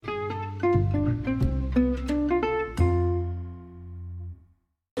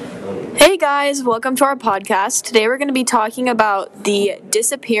guys, welcome to our podcast. Today we're going to be talking about the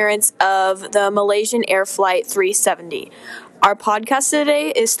disappearance of the Malaysian Airflight 370. Our podcast today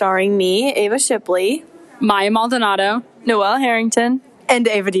is starring me, Ava Shipley, Maya Maldonado, Noelle Harrington, and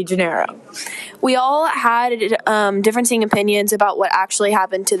Ava D. We all had differing opinions about what actually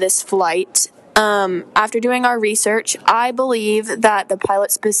happened to this flight. After doing our research, I believe that the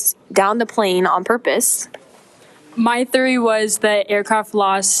pilot spaced down the plane on purpose. My theory was that aircraft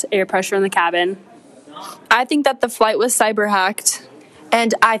lost air pressure in the cabin. I think that the flight was cyber hacked.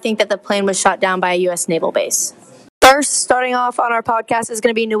 And I think that the plane was shot down by a U.S. naval base. First, starting off on our podcast is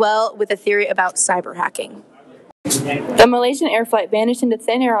going to be Noelle with a theory about cyber hacking. The Malaysian air flight vanished into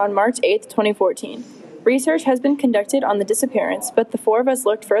thin air on March 8, 2014. Research has been conducted on the disappearance, but the four of us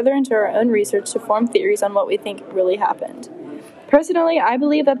looked further into our own research to form theories on what we think really happened. Personally, I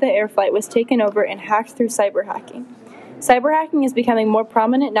believe that the air flight was taken over and hacked through cyber hacking. Cyber hacking is becoming more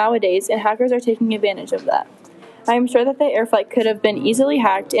prominent nowadays, and hackers are taking advantage of that. I am sure that the air flight could have been easily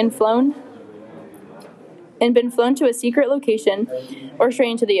hacked and been flown to a secret location or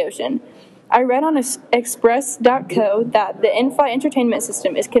straight into the ocean. I read on express.co that the in-flight entertainment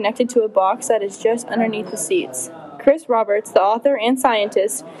system is connected to a box that is just underneath the seats. Chris Roberts, the author and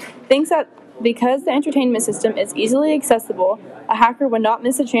scientist, thinks that because the entertainment system is easily accessible, a hacker would not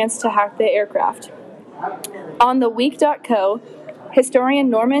miss a chance to hack the aircraft. On the week.co, historian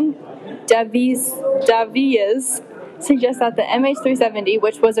Norman Davies suggests that the MH370,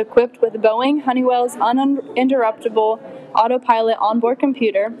 which was equipped with Boeing Honeywell's uninterruptible autopilot onboard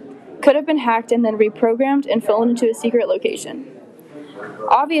computer, could have been hacked and then reprogrammed and flown into a secret location.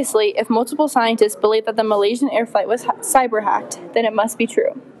 Obviously, if multiple scientists believe that the Malaysian air flight was cyber hacked, then it must be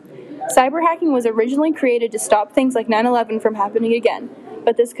true. Cyber hacking was originally created to stop things like 9/11 from happening again,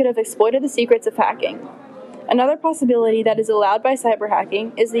 but this could have exploited the secrets of hacking. Another possibility that is allowed by cyber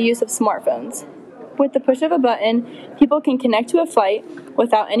hacking is the use of smartphones. With the push of a button, people can connect to a flight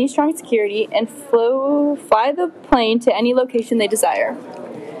without any strong security and fly the plane to any location they desire.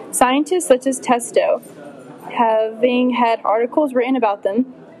 Scientists such as Testo, having had articles written about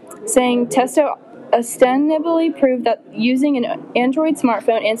them, saying Testo ostensibly proved that using an Android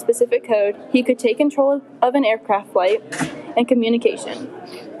smartphone and specific code, he could take control of an aircraft flight and communication.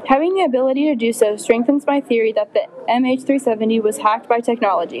 Having the ability to do so strengthens my theory that the MH370 was hacked by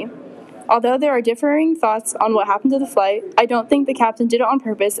technology. Although there are differing thoughts on what happened to the flight, I don't think the captain did it on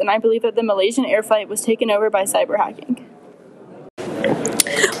purpose, and I believe that the Malaysian air flight was taken over by cyber hacking.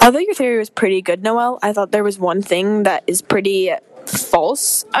 Although your theory was pretty good, Noelle, I thought there was one thing that is pretty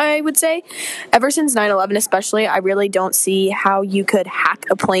false, I would say. Ever since 9/11 especially, I really don't see how you could hack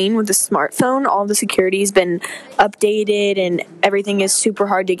a plane with a smartphone. All the security's been updated and everything is super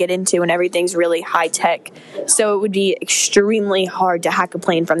hard to get into and everything's really high tech. So it would be extremely hard to hack a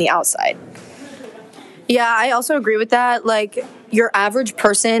plane from the outside. Yeah, I also agree with that. Like, your average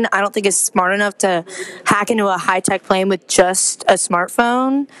person, I don't think is smart enough to hack into a high-tech plane with just a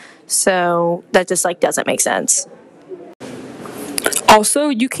smartphone. So that just, doesn't make sense. Also,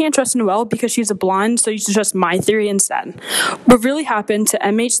 you can't trust Noelle because she's a blonde, so you should trust my theory instead. What really happened to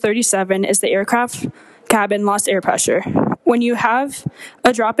MH370 is the aircraft cabin lost air pressure. When you have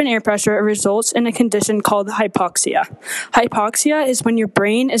a drop in air pressure, it results in a condition called hypoxia. Hypoxia is when your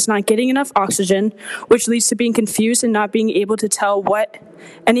brain is not getting enough oxygen, which leads to being confused and not being able to tell what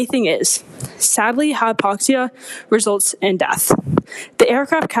anything is. Sadly, hypoxia results in death. The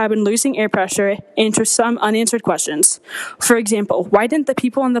aircraft cabin losing air pressure answers some unanswered questions. For example, why didn't the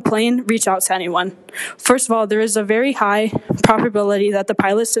people on the plane reach out to anyone? First of all, there is a very high probability that the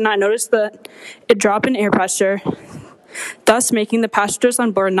pilots did not notice the drop in air pressure, thus making the passengers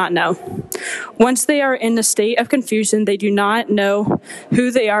on board not know. Once they are in a state of confusion, they do not know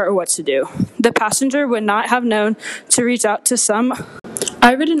who they are or what to do. The passenger would not have known to reach out to some.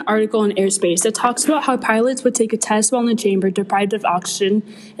 I read an article in Airspace that talks about how pilots would take a test while in a chamber deprived of oxygen,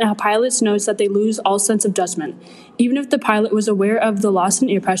 and how pilots notice that they lose all sense of judgment. Even if the pilot was aware of the loss in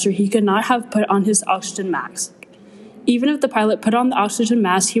air pressure, he could not have put on his oxygen mask. Even if the pilot put on the oxygen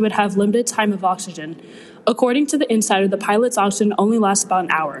mask, he would have limited time of oxygen. According to the insider, the pilot's oxygen only lasts about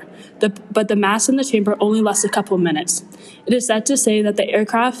an hour, but the mask in the chamber only lasts a couple of minutes. It is said to say that the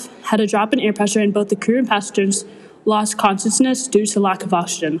aircraft had a drop in air pressure and both the crew and passengers lost consciousness due to lack of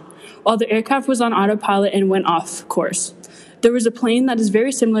oxygen, while the aircraft was on autopilot and went off course. There was a plane that is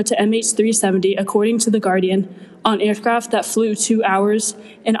very similar to MH370, according to The Guardian, on aircraft that flew 2 hours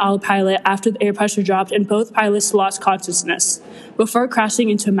in autopilot after the air pressure dropped and both pilots lost consciousness before crashing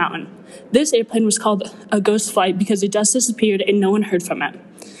into a mountain. This airplane was called a ghost flight because it just disappeared and no one heard from it.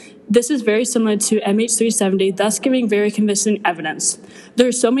 This is very similar to MH370, thus giving very convincing evidence. There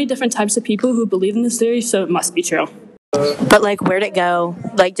are so many different types of people who believe in this theory, so it must be true. But like, where'd it go?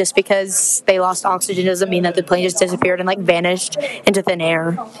 Like, just because they lost oxygen doesn't mean that the plane just disappeared and like vanished into thin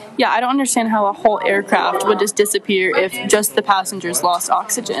air. Yeah, I don't understand how a whole aircraft would just disappear if just the passengers lost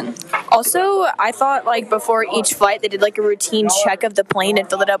oxygen. Also, I thought like before each flight they did like a routine check of the plane and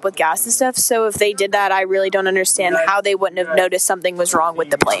filled it up with gas and stuff. So if they did that, I really don't understand how they wouldn't have noticed something was wrong with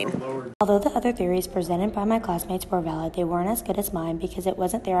the plane. Although the other theories presented by my classmates were valid, they weren't as good as mine because it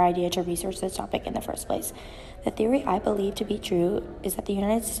wasn't their idea to research this topic in the first place. The theory I believe to be true is that the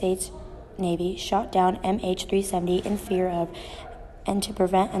United States Navy shot down MH370 in fear of and to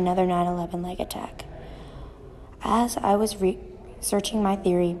prevent another 9/11-like attack. As I was researching my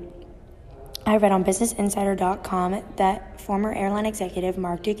theory, I read on BusinessInsider.com that former airline executive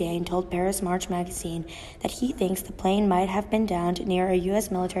Mark Dugain told Paris March magazine that he thinks the plane might have been downed near a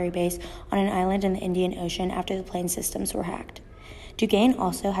U.S. military base on an island in the Indian Ocean after the plane's systems were hacked. Dugain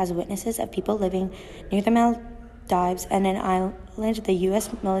also has witnesses of people living near the Maldives and an island the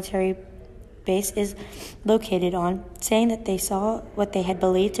U.S. military base is located on, saying that they saw what they had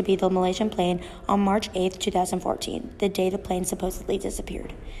believed to be the Malaysian plane on March 8, 2014, the day the plane supposedly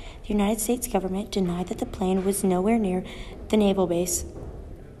disappeared. The United States government denied that the plane was nowhere near the naval base.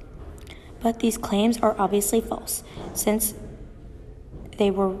 But these claims are obviously false, since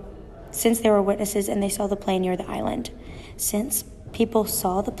they were witnesses and they saw the plane near the island. Since people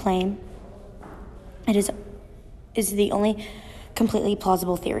saw the plane, it is the only completely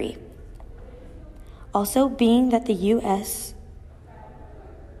plausible theory. Also, being that the U.S.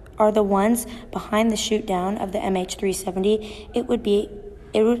 are the ones behind the shoot down of the MH370,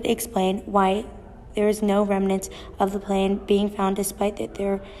 it would explain why there is no remnants of the plane being found, despite that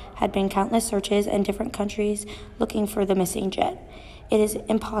there had been countless searches in different countries looking for the missing jet. It is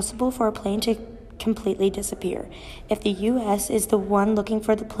impossible for a plane to completely disappear. If the U.S. is the one looking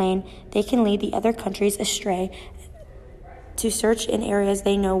for the plane, they can lead the other countries astray to search in areas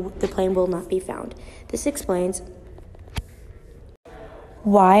they know the plane will not be found. This explains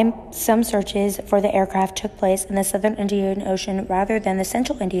why some searches for the aircraft took place in the southern Indian Ocean rather than the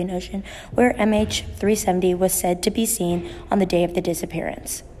central Indian Ocean, where MH370 was said to be seen on the day of the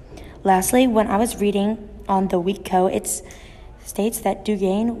disappearance. Lastly, when I was reading on the Weekco, it states that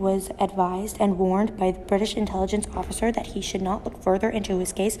Dugain was advised and warned by the British intelligence officer that he should not look further into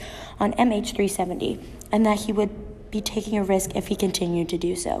his case on MH370 and that he would be taking a risk if he continued to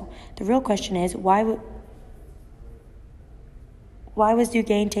do so. The real question is, why was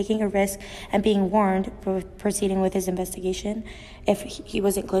Dugain taking a risk and being warned for proceeding with his investigation if he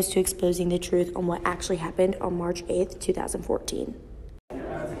wasn't close to exposing the truth on what actually happened on March 8th, 2014?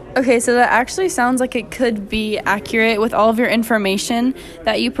 Okay, so that actually sounds like it could be accurate with all of your information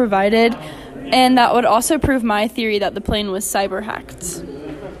that you provided, and that would also prove my theory that the plane was cyber hacked.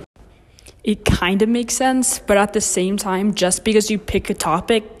 It kind of makes sense, but at the same time, just because you pick a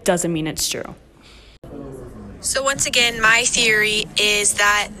topic doesn't mean it's true. So once again, my theory is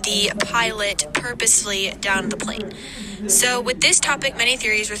that the pilot purposely downed the plane. So with this topic, many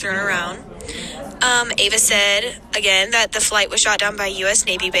theories were thrown around. Ava said, again, that the flight was shot down by a U.S.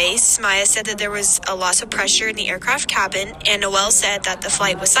 Navy base. Maya said that there was a loss of pressure in the aircraft cabin. And Noelle said that the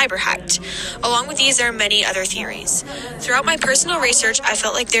flight was cyber hacked. Along with these, there are many other theories. Throughout my personal research, I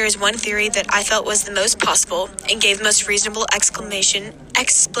felt like there is one theory that I felt was the most possible and gave the most reasonable explanation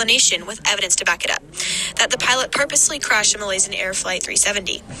with evidence to back it up. That the pilot purposely crashed a Malaysian Airflight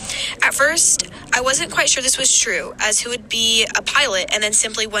 370. At first, I wasn't quite sure this was true, as who would be a pilot and then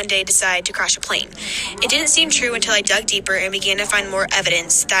simply one day decide to crash a plane. It didn't seem true until I dug deeper and began to find more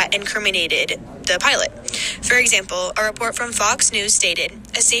evidence that incriminated the pilot. For example, a report from Fox News stated,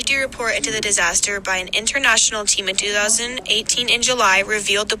 a safety report into the disaster by an international team in 2018 in July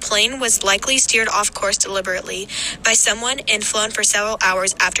revealed the plane was likely steered off course deliberately by someone and flown for several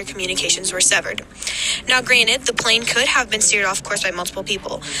hours after communications were severed. Now, granted, the plane could have been steered off course by multiple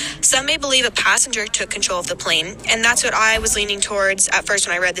people. Some may believe a passenger took control of the plane, and that's what I was leaning towards at first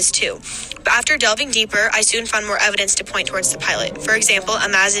when I read this too. But after delving deeper, I soon found more evidence to point towards the pilot. For example, a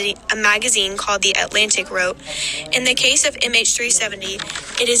magazine called The Atlantic wrote, in the case of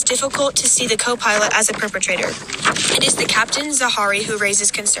MH370, it is difficult to see the co-pilot as a perpetrator. It is the captain, Zahari, who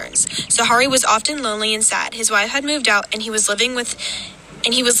raises concerns. Zahari was often lonely and sad. His wife had moved out, and he was living with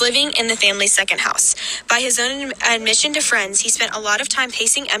and he was living in the family's second house. By his own admission to friends, he spent a lot of time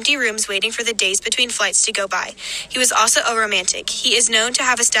pacing empty rooms waiting for the days between flights to go by. He was also a romantic. He is known to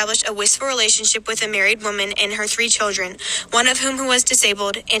have established a wistful relationship with a married woman and her 3 children, one of whom was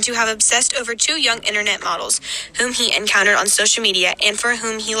disabled, and to have obsessed over 2 young internet models whom he encountered on social media and for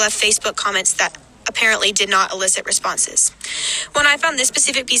whom he left Facebook comments that apparently did not elicit responses. When I found this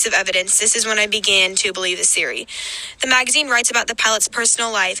specific piece of evidence, this is when I began to believe this theory. The magazine writes about the pilot's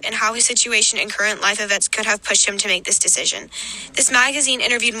personal life and how his situation and current life events could have pushed him to make this decision. This magazine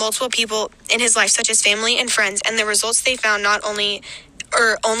interviewed multiple people in his life, such as family and friends, and the results they found only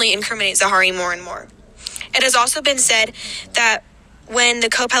incriminate Zahari more and more. It has also been said that when the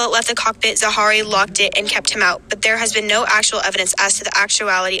co-pilot left the cockpit, Zahari locked it and kept him out, but there has been no actual evidence as to the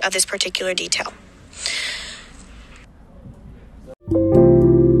actuality of this particular detail.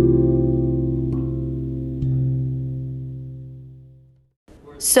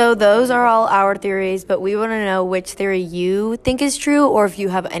 So those are all our theories, but we want to know which theory you think is true or if you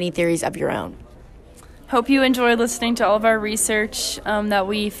have any theories of your own. Hope you enjoyed listening to all of our research that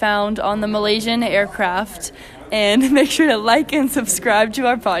we found on the Malaysian aircraft, and make sure to like and subscribe to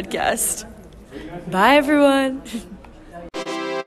our podcast. Bye, everyone.